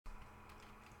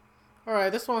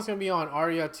Alright, this one's going to be on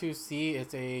aria2c.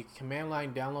 It's a command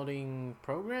line downloading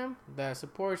program that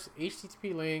supports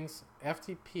HTTP links,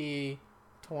 FTP,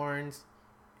 torrents,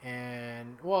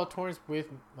 and, well, torrents with,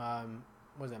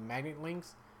 what is it, magnet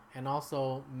links, and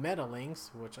also meta links,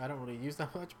 which I don't really use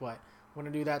that much, but I'm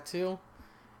going to do that too.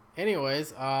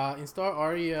 Anyways, install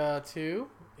aria2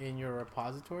 in your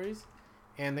repositories,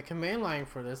 and the command line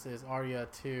for this is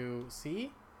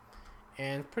aria2c.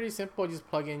 And it's pretty simple. Just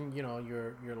plug in,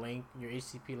 your link, your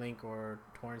HTTP link or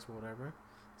torrents or whatever.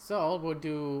 So we'll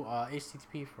do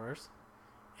HTTP first.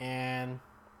 And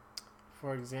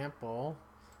for example,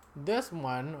 this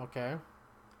one, okay,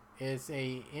 is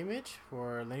a image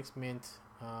for Linux Mint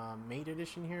Mate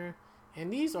Edition here.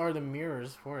 And these are the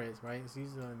mirrors for it, right? So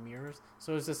these are the mirrors.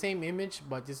 So it's the same image,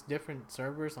 but just different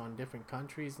servers on different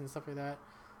countries and stuff like that.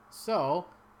 So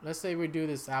let's say we do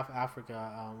this South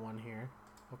Africa one here.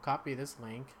 We'll copy this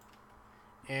link,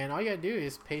 and all you gotta do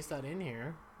is paste that in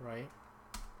here, right?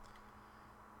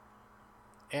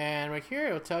 And right here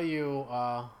it'll tell you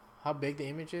how big the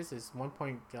image is. It's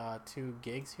 1.2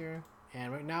 gigs here,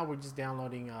 and right now we're just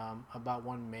downloading about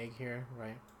 1 meg here,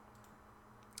 right?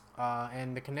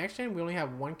 And the connection, we only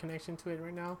have one connection to it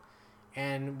right now,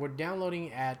 and we're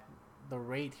downloading at the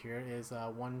rate here is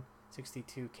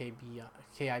 162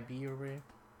 KIB over here.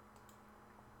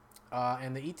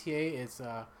 And the ETA is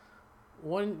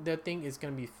the thing is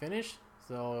gonna be finished.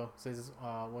 So it says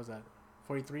what was that,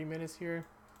 43 minutes here.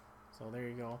 So there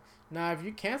you go. Now if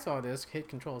you cancel this, hit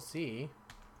Control C,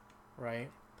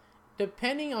 right?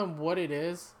 Depending on what it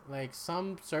is, like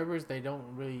some servers they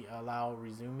don't really allow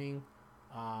resuming,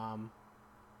 and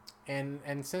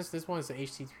since this one is an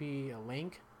HTTP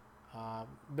link,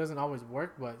 doesn't always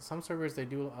work. But some servers they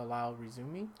do allow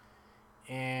resuming.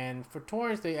 And for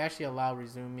torrents, they actually allow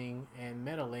resuming, and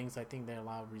meta links, I think they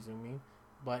allow resuming.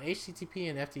 But HTTP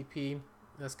and FTP,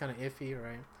 that's kind of iffy,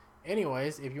 right?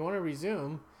 Anyways, if you want to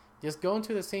resume, just go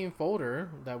into the same folder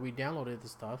that we downloaded the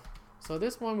stuff. So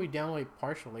this one we downloaded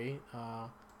partially,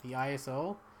 the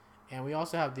ISO, and we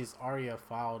also have this aria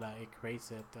file that it creates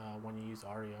it when you use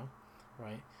aria,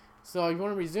 right? So if you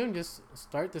want to resume, just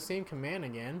start the same command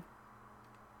again,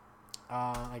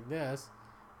 like this.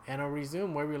 And I'll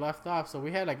resume where we left off. So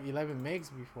we had like 11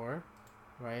 megs before,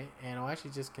 right? And I'll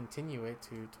actually just continue it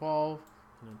to 12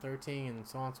 and then 13 and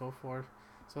so on and so forth.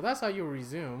 So that's how you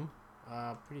resume.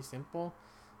 Pretty simple.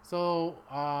 So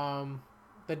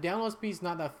the download speed is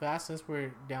not that fast since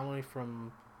we're downloading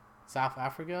from South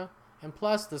Africa, and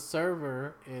plus the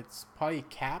server, it's probably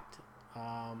capped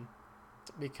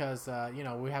because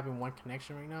we're having one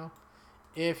connection right now.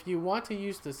 If you want to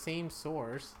use the same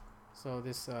source, so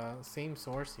this same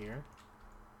source here,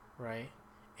 right,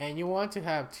 and you want to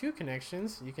have two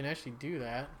connections, you can actually do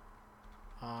that,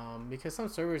 because some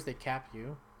servers they cap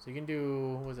you. So you can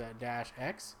do, what was that,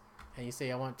 -X, and you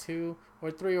say I want 2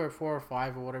 or 3 or 4 or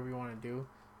 5 or whatever you want to do,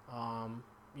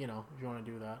 if you want to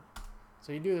do that.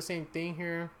 So you do the same thing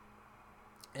here,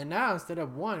 and now instead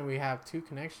of one we have two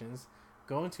connections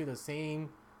going to the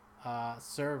same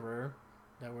server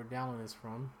that we're downloading this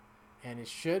from, and it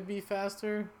should be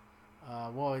faster.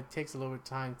 Well, it takes a little bit of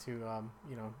time to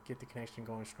get the connection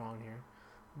going strong here,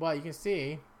 but you can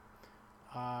see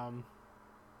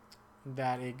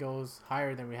that it goes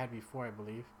higher than we had before, I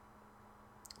believe.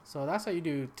 So that's how you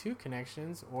do two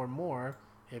connections or more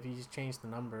if you just change the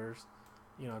numbers,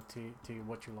 to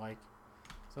what you like.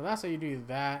 So that's how you do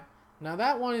that. Now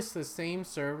that one is the same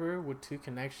server with two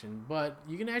connections, but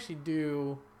you can actually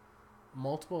do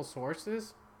multiple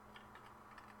sources.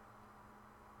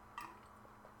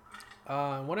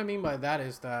 What I mean by that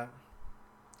is that,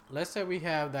 let's say we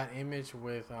have that image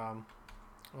with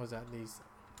what was that, this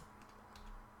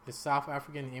South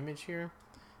African image here,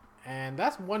 and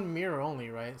that's one mirror only,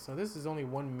 right? So this is only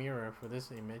one mirror for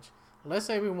this image. Let's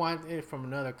say we want it from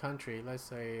another country. Let's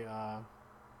say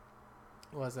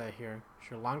what was that here,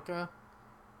 Sri Lanka.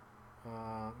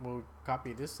 We'll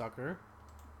copy this sucker,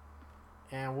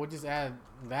 and we'll just add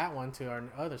that one to our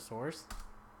other source.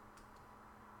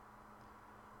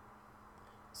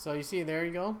 So you see, there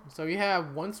you go. So you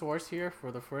have one source here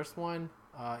for the first one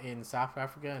in South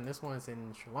Africa, and this one is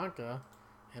in Sri Lanka.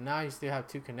 And now you still have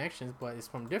two connections, but it's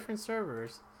from different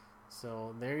servers.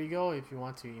 So there you go, if you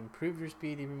want to improve your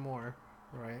speed even more,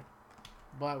 right?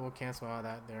 But we'll cancel out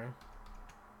that there.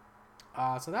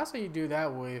 So that's how you do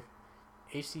that with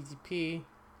HTTP,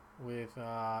 with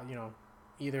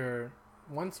either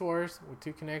one source with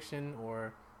two connection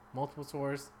or multiple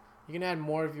source. You can add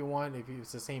more if you want, if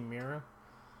it's the same mirror.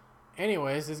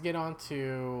 Anyways, let's get on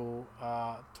to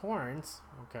torrents.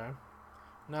 Okay,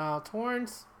 now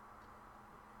torrents,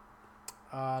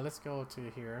 let's go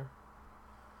to here.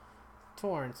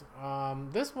 Torrents.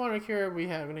 This one right here, we're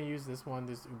gonna use this one,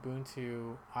 this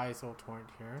Ubuntu ISO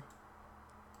torrent here.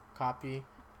 Copy.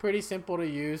 Pretty simple to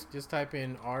use. Just type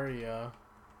in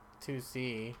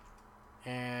aria2c,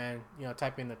 and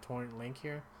type in the torrent link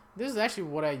here. This is actually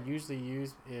what I usually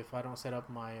use if I don't set up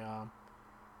my,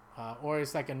 or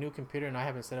it's like a new computer and I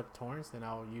haven't set up torrents, then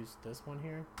I'll use this one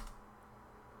here.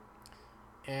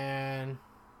 And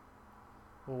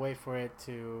we'll wait for it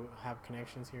to have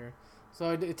connections here.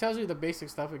 So it tells you the basic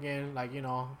stuff again, like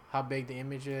how big the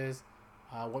image is,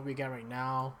 what we got right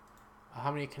now,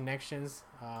 how many connections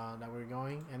that we're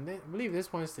going, and then I believe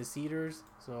this one's the seeders,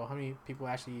 so how many people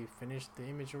actually finished the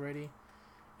image already.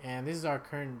 And this is our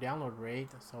current download rate,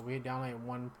 so we download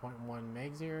 1.1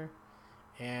 megs here,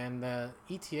 and the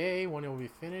ETA when it will be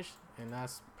finished, and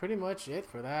that's pretty much it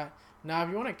for that. Now if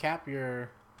you want to cap your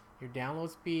download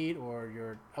speed or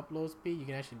your upload speed, you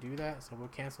can actually do that. So we'll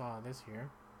cancel all of this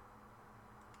here.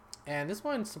 And this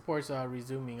one supports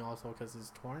resuming also because it's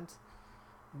torrents.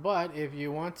 But if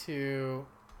you want to,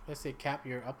 let's say, cap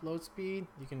your upload speed,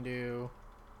 you can do,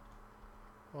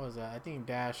 what was that? I think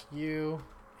 -U,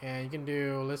 and you can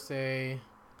do, let's say,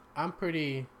 I'm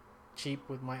pretty cheap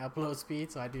with my upload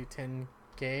speed, so I do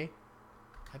 10K.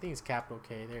 I think it's capital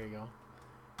K. There you go.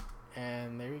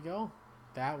 And there you go.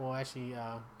 That will actually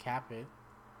cap it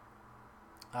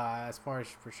as far as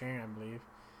for sharing, I believe.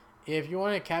 If you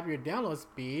want to cap your download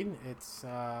speed, it's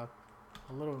a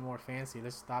little bit more fancy.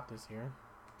 Let's stop this here.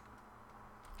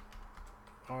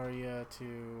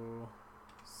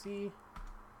 aria2c,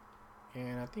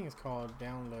 and I think it's called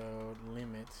download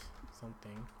limit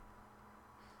something.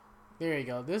 There you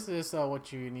go. This is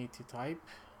what you need to type.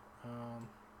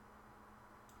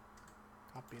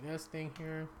 Copy this thing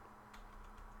here.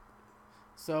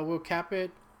 So we'll cap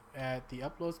it at the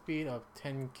upload speed of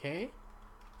 10K,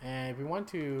 and if we want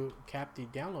to cap the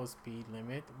download speed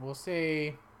limit, we'll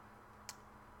say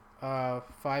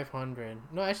 500.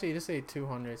 No, actually, let's say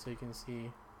 200, so you can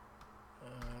see,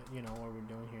 what we're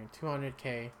doing here.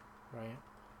 200K, right?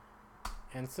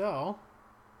 And so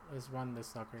let's run this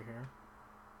sucker here,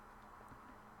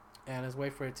 and let's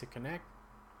wait for it to connect.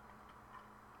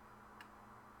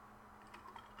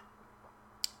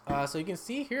 So you can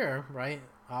see here, right,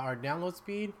 our download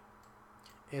speed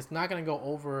is not going to go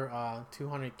over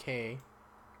 200K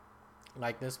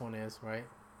like this one is, right?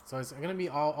 So it's going to be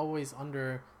always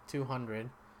under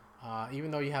 200, even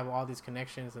though you have all these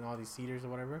connections and all these seeders or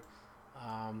whatever.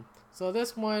 So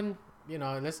this one,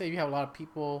 let's say you have a lot of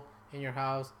people in your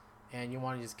house and you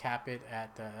want to just cap it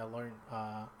at a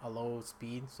low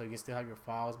speed, so you can still have your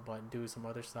files but do some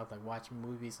other stuff like watching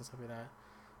movies and stuff like that.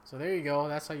 So there you go.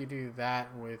 That's how you do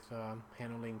that with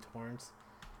handling torrents.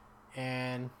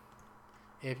 And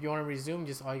if you want to resume,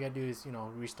 just all you gotta do is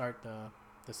restart the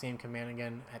same command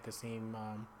again at the same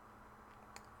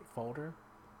folder.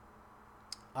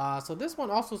 So this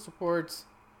one also supports,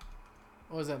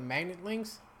 what was that, magnet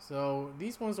links. So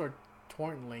these ones are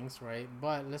torrent links, right?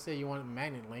 But let's say you want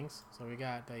magnet links, so we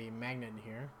got a magnet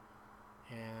here,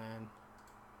 and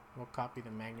we'll copy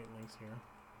the magnet links here.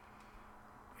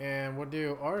 And we'll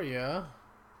do aria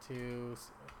to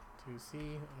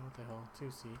c, what the hell,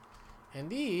 2c. And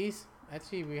these,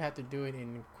 actually we have to do it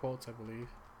in quotes, I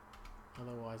believe.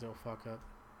 Otherwise it'll fuck up.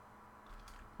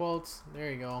 Quotes,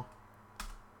 there you go.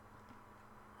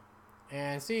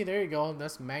 And see, there you go,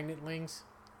 that's magnet links.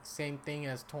 Same thing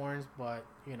as torrents, but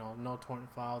no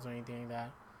torrent files or anything like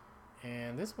that.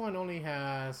 And this one only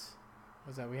has,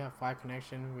 what's that, we have 5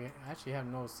 connections. We actually have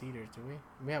no seeders, do we?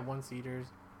 We have 1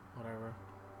 seeders, whatever.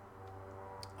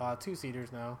 2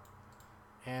 seeders now,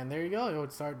 and there you go. It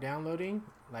would start downloading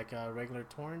like a regular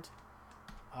torrent.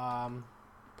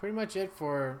 Pretty much it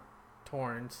for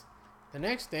torrents. The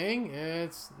next thing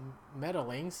is meta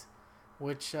links,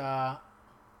 which I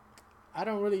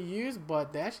don't really use,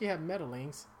 but they actually have meta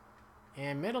links.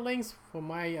 And meta links, from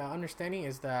my understanding,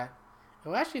 is that it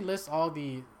will actually list all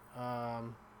the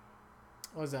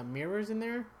mirrors in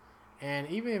there, and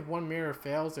even if one mirror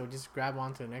fails, it will just grab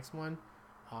onto the next one.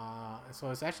 So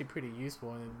it's actually pretty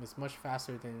useful, and it's much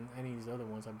faster than any of these other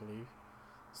ones, I believe.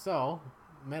 So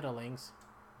meta links,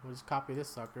 we'll just copy this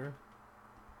sucker,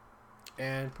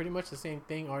 and pretty much the same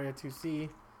thing, aria2c,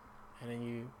 and then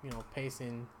you paste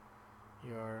in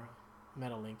your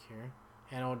meta link here,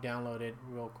 and it'll download it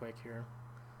real quick here.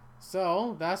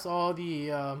 So that's all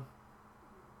the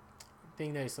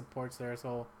thing that it supports there.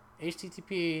 So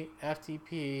HTTP,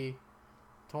 FTP,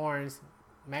 torrents,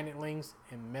 magnet links,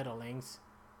 and meta links.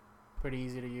 Pretty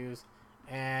easy to use.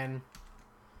 And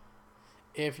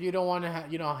if you don't want to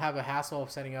have a hassle of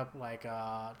setting up like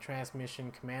a transmission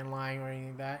command line or anything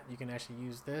like that, you can actually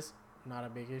use this. Not a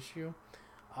big issue.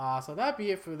 So that'd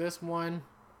be it for this one.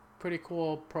 Pretty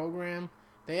cool program.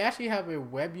 They actually have a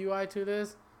web UI to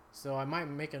this, so I might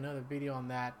make another video on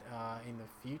that in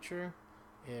the future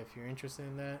if you're interested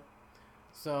in that.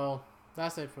 So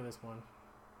that's it for this one.